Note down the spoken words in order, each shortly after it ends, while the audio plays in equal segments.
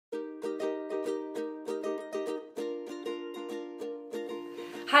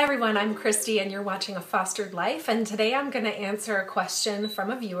Hi everyone, I'm Christy and you're watching A Fostered Life, and today I'm going to answer a question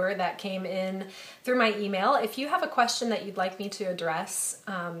from a viewer that came in through my email. If you have a question that you'd like me to address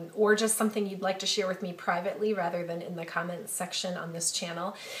or just something you'd like to share with me privately rather than in the comments section on this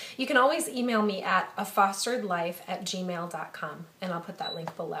channel, you can always email me at afosteredlife@gmail.com, and I'll put that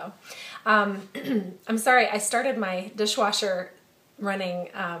link below. I'm sorry, I started my dishwasher running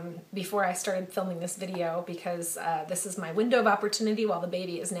before I started filming this video because this is my window of opportunity while the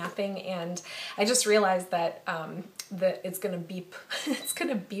baby is napping, and I just realized that that it's gonna beep. It's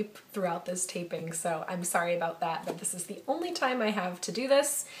gonna beep throughout this taping, so I'm sorry about that, but this is the only time I have to do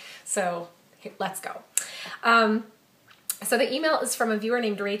this, so let's go. So the email is from a viewer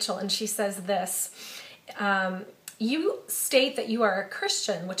named Rachel, and she says this. You state that you are a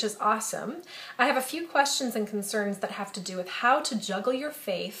Christian, which is awesome. I have a few questions and concerns that have to do with how to juggle your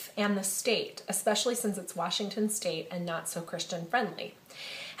faith and the state, especially since it's Washington State and not so Christian friendly.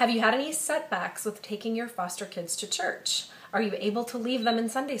 Have you had any setbacks with taking your foster kids to church? Are you able to leave them in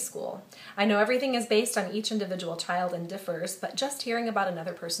Sunday school? I know everything is based on each individual child and differs, but just hearing about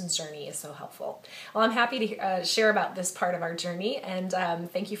another person's journey is so helpful. Well, I'm happy to share about this part of our journey, and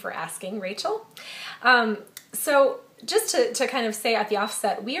thank you for asking, Rachel. So just to kind of say at the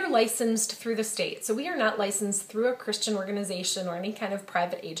offset, we are licensed through the state. So we are not licensed through a Christian organization or any kind of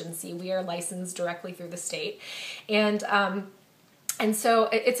private agency. We are licensed directly through the state. And so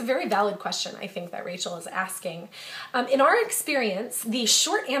it's a very valid question, I think, that Rachel is asking. In our experience, the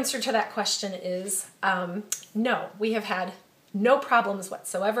short answer to that question is no. We have had no problems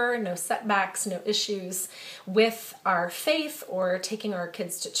whatsoever, no setbacks, no issues with our faith or taking our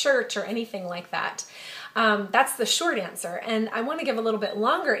kids to church or anything like that. That's the short answer, and I want to give a little bit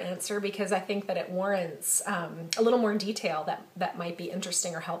longer answer because I think that it warrants a little more detail that might be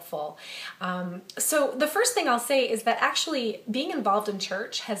interesting or helpful. So the first thing I'll say is that actually being involved in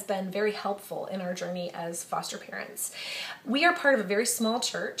church has been very helpful in our journey as foster parents. We are part of a very small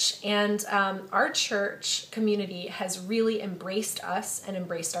church, and our church community has really embraced us and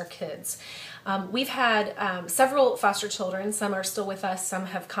embraced our kids. We've had several foster children. Some are still with us, some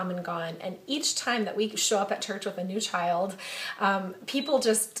have come and gone, and each time that we show up at church with a new child, people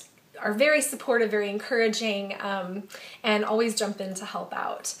just are very supportive, very encouraging, and always jump in to help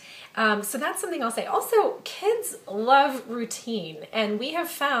out. So that's something I'll say. Also, kids love routine, and we have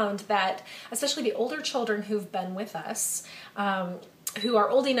found that, especially the older children who've been with us, who are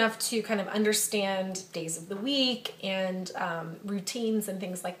old enough to kind of understand days of the week and routines and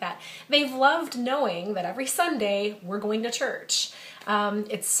things like that, they've loved knowing that every Sunday we're going to church.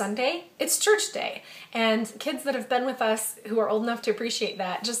 It's Sunday, it's church day. And kids that have been with us who are old enough to appreciate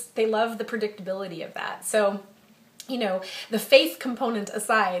that, they love the predictability of that. So, you know, the faith component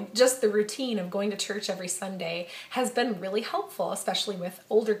aside, just the routine of going to church every Sunday has been really helpful, especially with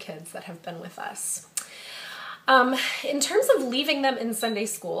older kids that have been with us. In terms of leaving them in Sunday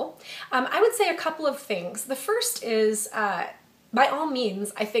school, I would say a couple of things. The first is, by all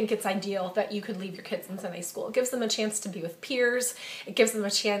means, I think it's ideal that you could leave your kids in Sunday school. It gives them a chance to be with peers. It gives them a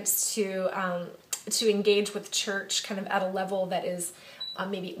chance to engage with church kind of at a level that is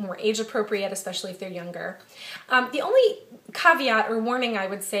maybe more age appropriate, especially if they're younger. The only caveat or warning I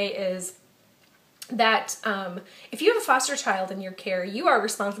would say is that if you have a foster child in your care, you are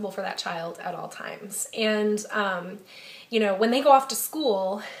responsible for that child at all times. And, you know, when they go off to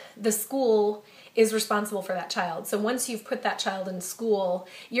school, the school is responsible for that child. So once you've put that child in school,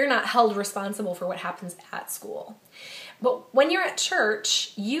 you're not held responsible for what happens at school. But when you're at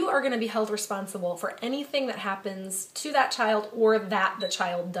church, you are going to be held responsible for anything that happens to that child or that the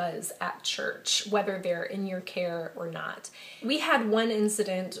child does at church, whether they're in your care or not. We had one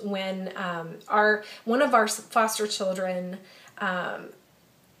incident when one of our foster children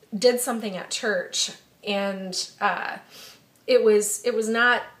did something at church, and it was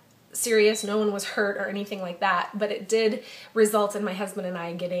not serious. No one was hurt or anything like that, but it did result in my husband and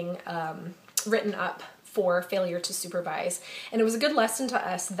I getting written up for failure to supervise. And it was a good lesson to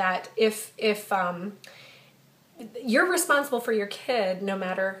us that if you're responsible for your kid no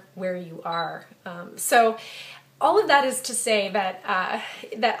matter where you are. So all of that is to say that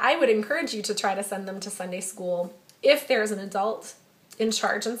that I would encourage you to try to send them to Sunday school if there's an adult in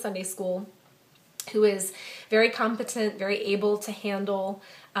charge in Sunday school who is very competent, very able to handle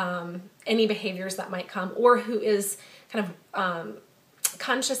any behaviors that might come, or who is kind of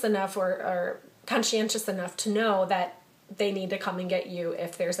conscious enough or conscientious enough to know that they need to come and get you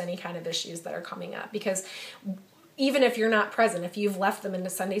if there's any kind of issues that are coming up. Because even if you're not present, if you've left them into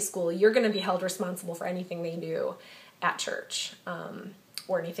Sunday school, you're going to be held responsible for anything they do at church.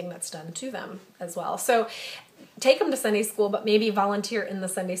 or anything that's done to them as well. So take them to Sunday school, but maybe volunteer in the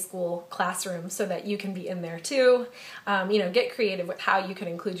Sunday school classroom so that you can be in there too. Get creative with how you can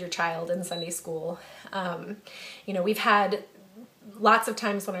include your child in Sunday school. We've had lots of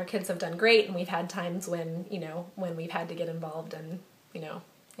times when our kids have done great, and we've had times when we've had to get involved and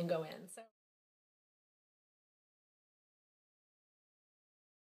go in. So.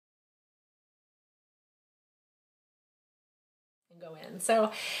 Go in.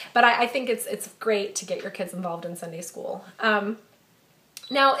 So, but I think it's great to get your kids involved in Sunday school.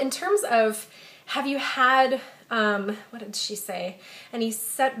 Now, in terms of, have you had, what did she say? Any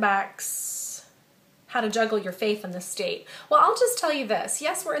setbacks, how to juggle your faith in this state? Well, I'll just tell you this.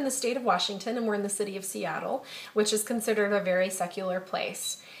 Yes, we're in the state of Washington and we're in the city of Seattle, which is considered a very secular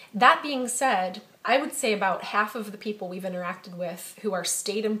place. That being said, I would say about half of the people we've interacted with who are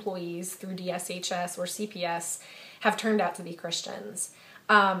state employees through DSHS or CPS have turned out to be Christians.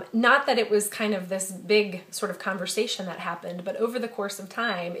 Not that it was kind of this big sort of conversation that happened, but over the course of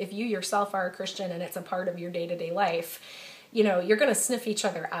time, if you yourself are a Christian and it's a part of your day-to-day life, you're going to sniff each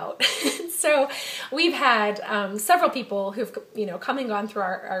other out. So we've had several people who've come and gone through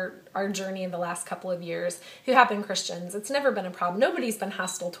our journey in the last couple of years who have been Christians. It's never been a problem. Nobody's been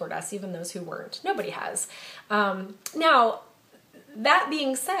hostile toward us, even those who weren't. Nobody has. Now, that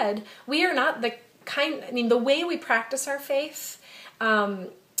being said, we are not the the way we practice our faith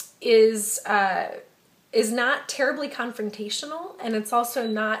is not terribly confrontational, and it's also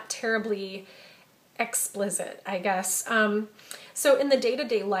not terribly explicit, I guess. So in the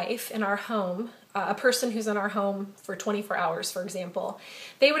day-to-day life in our home, a person who's in our home for 24 hours, for example,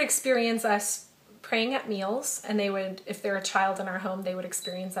 they would experience us praying at meals, and they would, if they're a child in our home, they would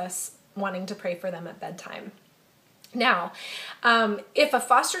experience us wanting to pray for them at bedtime. Now, if a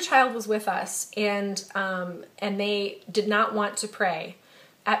foster child was with us and they did not want to pray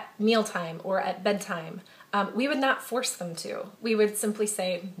at mealtime or at bedtime, we would not force them to. We would simply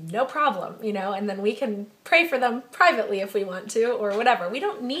say, no problem, and then we can pray for them privately if we want to or whatever. We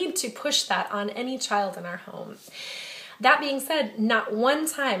don't need to push that on any child in our home. That being said, not one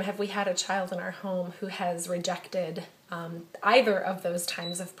time have we had a child in our home who has rejected either of those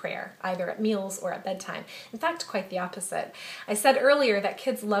times of prayer, either at meals or at bedtime. In fact, quite the opposite. I said earlier that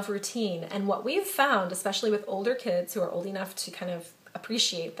kids love routine, and what we've found, especially with older kids who are old enough to kind of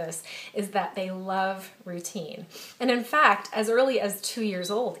appreciate this, is that they love routine. And in fact, as early as 2 years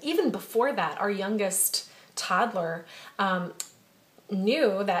old, even before that, our youngest toddler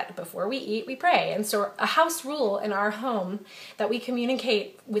knew that before we eat, we pray. And so a house rule in our home that we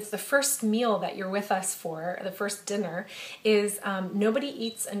communicate with the first meal that you're with us for, the first dinner, is nobody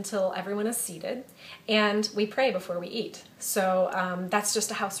eats until everyone is seated, and we pray before we eat. So that's just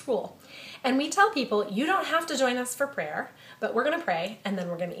a house rule. And we tell people, you don't have to join us for prayer, but we're going to pray, and then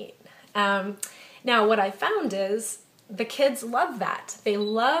we're going to eat. Now, what I found is the kids love that. They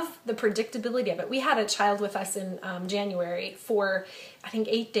love the predictability of it. We had a child with us in January for, I think,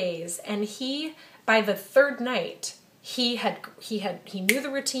 8 days, and by the third night, he knew the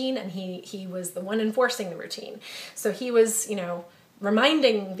routine, and he was the one enforcing the routine. So he was,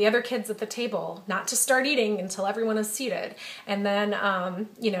 reminding the other kids at the table not to start eating until everyone is seated, and then,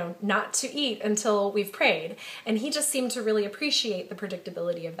 not to eat until we've prayed. And he just seemed to really appreciate the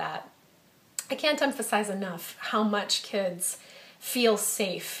predictability of that. I can't emphasize enough how much kids feel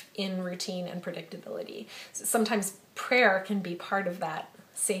safe in routine and predictability. So sometimes prayer can be part of that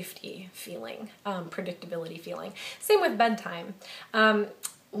safety feeling, predictability feeling. Same with bedtime.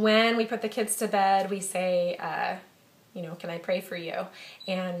 When we put the kids to bed, we say, can I pray for you?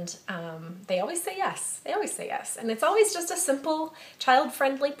 And they always say yes. They always say yes. And it's always just a simple,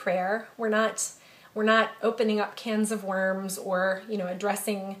 child-friendly prayer. We're not opening up cans of worms or,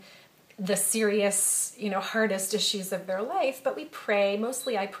 addressing the serious, hardest issues of their life, but we pray,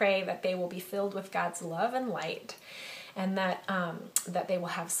 mostly I pray that they will be filled with God's love and light, and that they will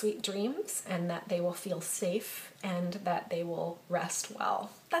have sweet dreams, and that they will feel safe, and that they will rest well.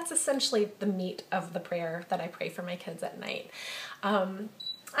 That's essentially the meat of the prayer that I pray for my kids at night.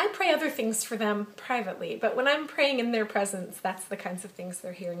 I pray other things for them privately, but when I'm praying in their presence, that's the kinds of things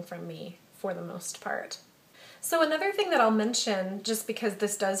they're hearing from me for the most part. So another thing that I'll mention, just because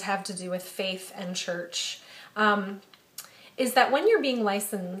this does have to do with faith and church, is that when you're being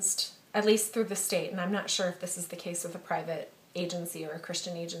licensed, at least through the state, and I'm not sure if this is the case with a private agency or a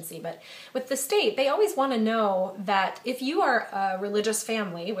Christian agency, but with the state, they always want to know that if you are a religious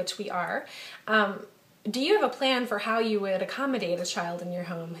family, which we are, do you have a plan for how you would accommodate a child in your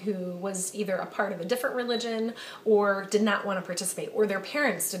home who was either a part of a different religion or did not want to participate, or their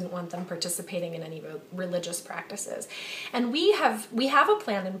parents didn't want them participating in any religious practices? And we have a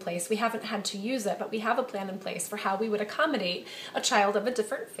plan in place. We haven't had to use it, but we have a plan in place for how we would accommodate a child of a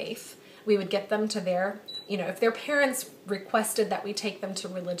different faith. We would get them to their, if their parents requested that we take them to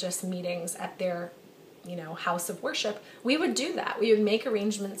religious meetings at their, house of worship, we would do that. We would make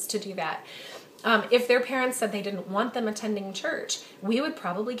arrangements to do that. If their parents said they didn't want them attending church, we would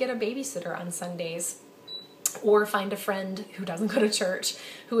probably get a babysitter on Sundays, or find a friend who doesn't go to church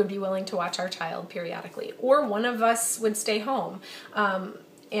who would be willing to watch our child periodically. Or one of us would stay home.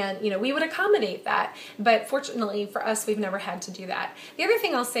 And, we would accommodate that. But fortunately for us, we've never had to do that. The other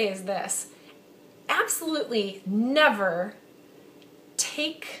thing I'll say is this: absolutely never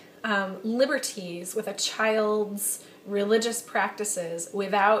take liberties with a child's religious practices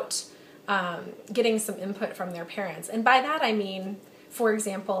without getting some input from their parents. And by that I mean, for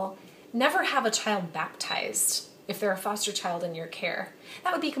example, never have a child baptized if they're a foster child in your care.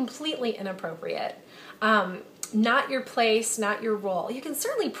 That would be completely inappropriate. Not your place, not your role. You can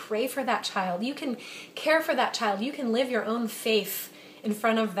certainly pray for that child. You can care for that child. You can live your own faith in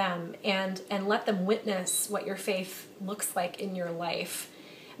front of them and let them witness what your faith looks like in your life.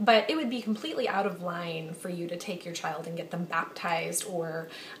 But it would be completely out of line for you to take your child and get them baptized or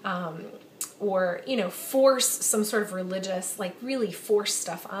force some sort of religious, really force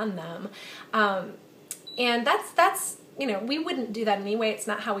stuff on them. And that's we wouldn't do that anyway. It's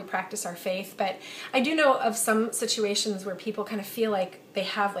not how we practice our faith. But I do know of some situations where people kind of feel like they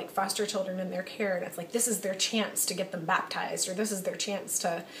have foster children in their care, and it's like this is their chance to get them baptized, or this is their chance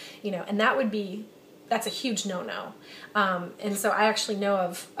to, and that's a huge no-no. And so I actually know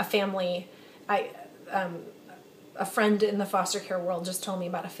of a family, a friend in the foster care world just told me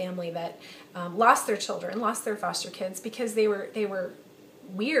about a family that lost their children, lost their foster kids because they were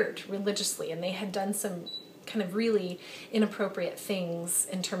weird religiously, and they had done some kind of really inappropriate things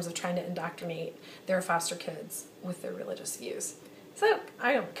in terms of trying to indoctrinate their foster kids with their religious views. So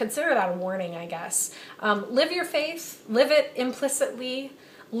I don't consider that a warning, I guess. Live your faith, live it implicitly,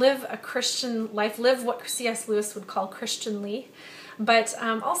 live a Christian life, live what C.S. Lewis would call Christianly, but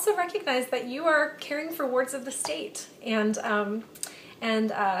also recognize that you are caring for wards of the state, and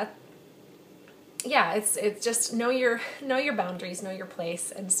it's just know your boundaries, know your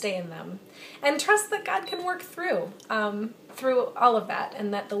place, and stay in them, and trust that God can work through all of that,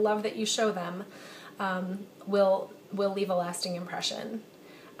 and that the love that you show them will leave a lasting impression.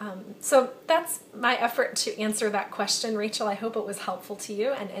 So that's my effort to answer that question, Rachel. I hope it was helpful to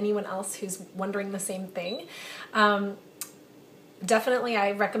you and anyone else who's wondering the same thing. Definitely,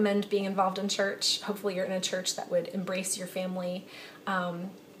 I recommend being involved in church. Hopefully you're in a church that would embrace your family,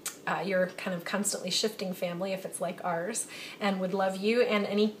 your kind of constantly shifting family, if it's like ours, and would love you and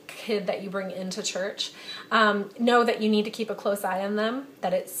any kid that you bring into church. Know that you need to keep a close eye on them,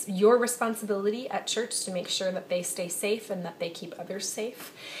 that it's your responsibility at church to make sure that they stay safe and that they keep others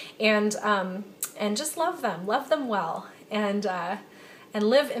safe, and just love them well, and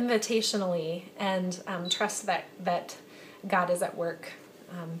live invitationally, and trust that God is at work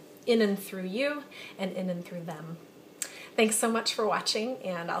in and through you and in and through them. Thanks so much for watching,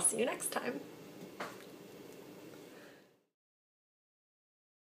 and I'll see you next time.